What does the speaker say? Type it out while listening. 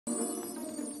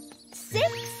6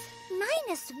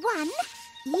 minus 1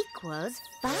 equals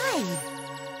 5.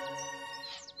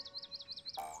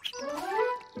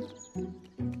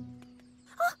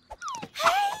 Oh,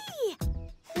 hey!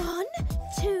 1,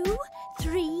 2,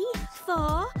 3,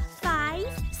 4, 5,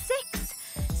 6.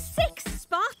 6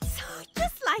 spots,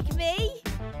 just like me.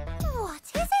 What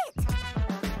is it?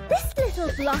 This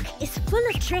little block is full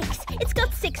of tricks. It's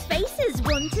got 6 faces,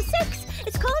 1 to 6.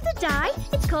 It's called a die,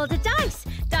 it's called a dice.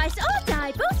 Dice or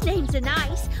die, both names are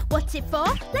nice. What's it for?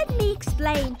 Let me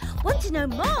explain. Want to know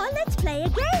more? Let's play a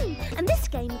game. And this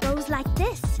game goes like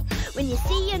this. When you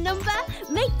see a number,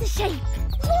 make the shape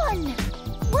 1.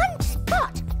 1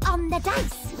 spot on the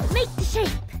dice. Make the shape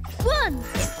 1.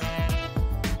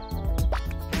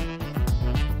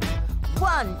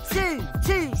 1, 2,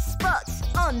 2 spots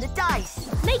on the dice.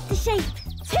 Make the shape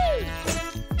 2.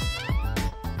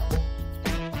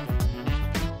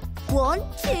 1,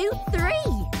 2, 3.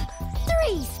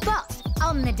 3 spots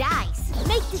on the dice.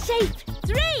 Make the shape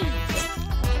 3.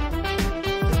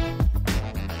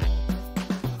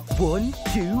 1,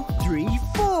 2, 3,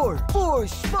 4. 4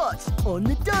 spots on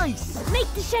the dice.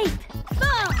 Make the shape 4.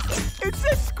 It's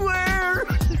a square.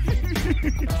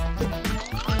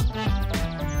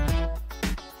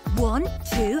 1,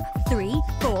 2, 3,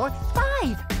 4,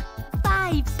 5.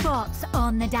 5 spots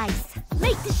on the dice.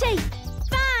 Make the shape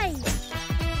 5.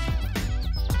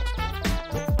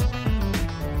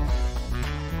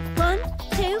 1,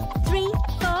 2, 3,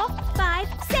 4, 5,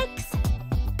 6.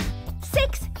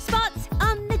 6 spots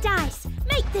on the dice.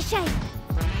 Make the shape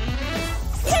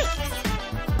 6.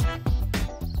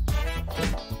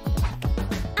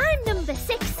 I'm number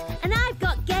 6, and I've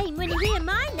got game. When you hear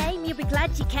my name, you'll be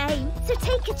glad you came. So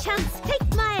take a chance,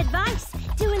 take my advice.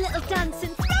 Do a little dance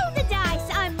and throw the dice.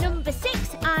 I'm number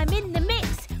 6, I'm in the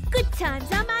mix. Good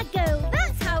times are my goal,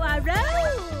 that's how I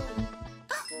roll.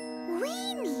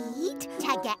 We need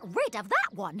to get rid of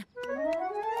that one.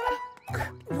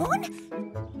 1,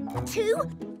 2,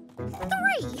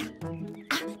 3.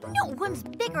 No one's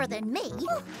bigger than me.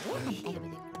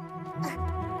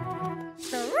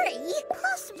 3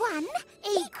 plus 1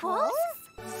 equals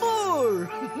 4.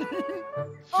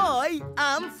 I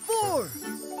am 4.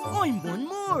 I'm one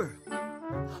more.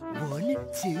 1,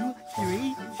 2,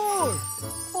 3, 4.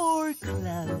 4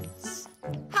 clouds.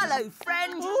 Hello,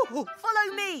 friend.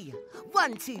 Follow me.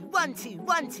 1, 2, 1, 2,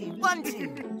 1, 2, 1, 2.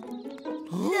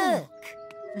 Look.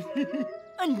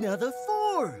 Another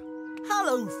 4.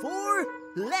 Hello, 4.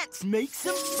 Let's make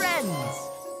some friends.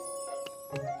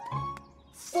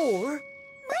 4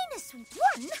 minus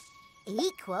 1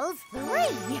 equals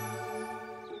 3.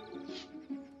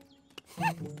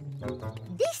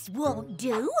 This won't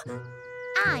do.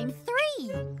 I'm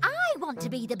 3. I want to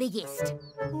be the biggest.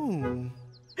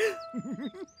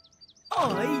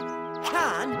 I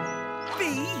can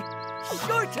be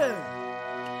shorter.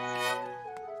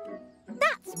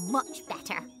 That's much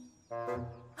better.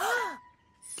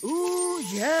 Ooh,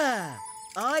 yeah.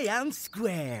 I am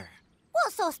square.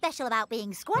 What's so special about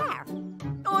being square?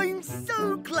 I'm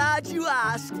so glad you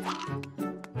asked.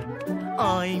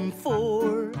 I'm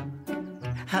 4.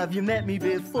 Have you met me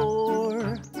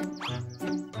before?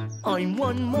 I'm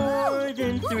 1 more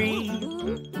than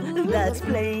 3. That's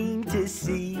plain to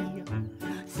see.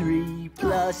 3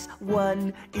 plus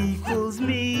 1 equals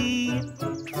me.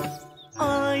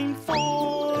 I'm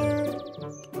 4.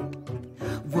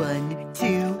 1,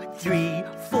 2, 3,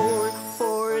 4.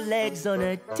 4 legs on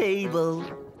a table.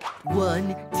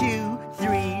 1, 2,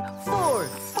 3, 4.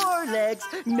 4 legs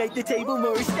make the table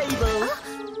more stable.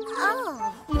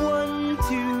 Oh. 1,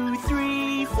 2,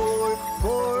 3, 4.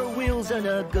 4 wheels on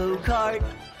a go-kart.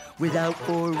 Without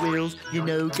 4 wheels, you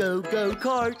know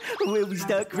go-kart. We'll be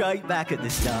stuck right back at the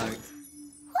start.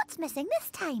 What's missing this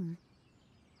time?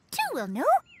 2 will know.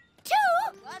 2.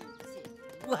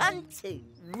 1, 2,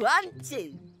 1,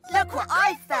 2. Look what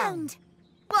I found.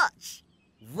 Watch.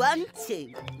 1,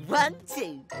 2, 1,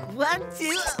 2, 1,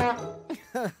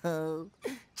 2.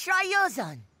 Try yours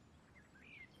on.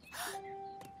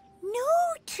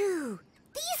 No, 2.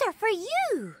 These are for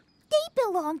you. They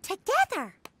belong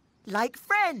together. Like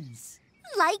friends.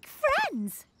 Like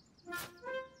friends.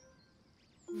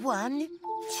 1,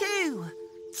 2.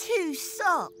 2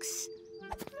 socks.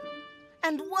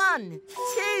 And 1,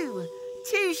 2.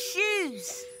 2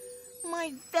 shoes.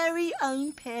 My very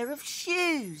own pair of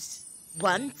shoes.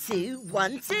 1, 2,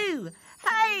 1, 2.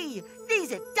 Hey,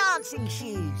 these are dancing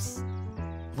shoes.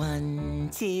 1,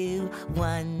 2,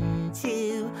 1,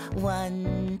 2,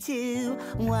 1, 2,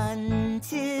 1,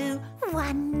 2,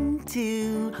 1,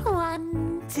 2,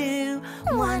 1, 2,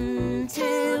 1,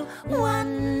 2,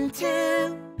 1,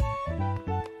 2.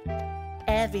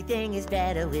 everything is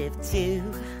better with two.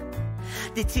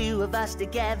 The two of us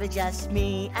together, just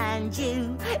me and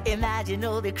you. Imagine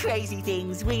all the crazy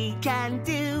things we can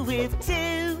do with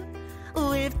two.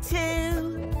 With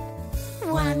two.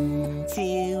 1,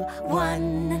 2,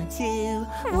 1, 2,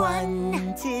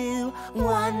 1, 2,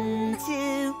 1,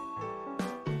 2.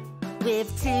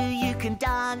 With two you can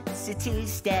dance a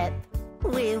two-step.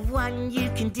 With one you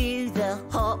can do the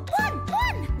hop. 1,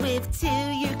 1. With two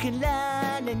you can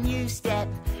learn a new step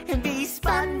and be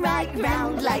spun right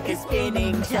round like a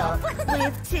spinning top.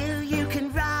 With two you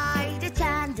can ride a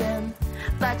tandem,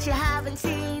 but you haven't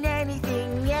seen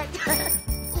anything yet.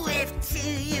 With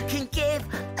two you can give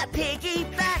a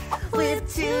piggyback.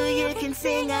 With two you can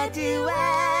sing a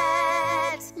duet.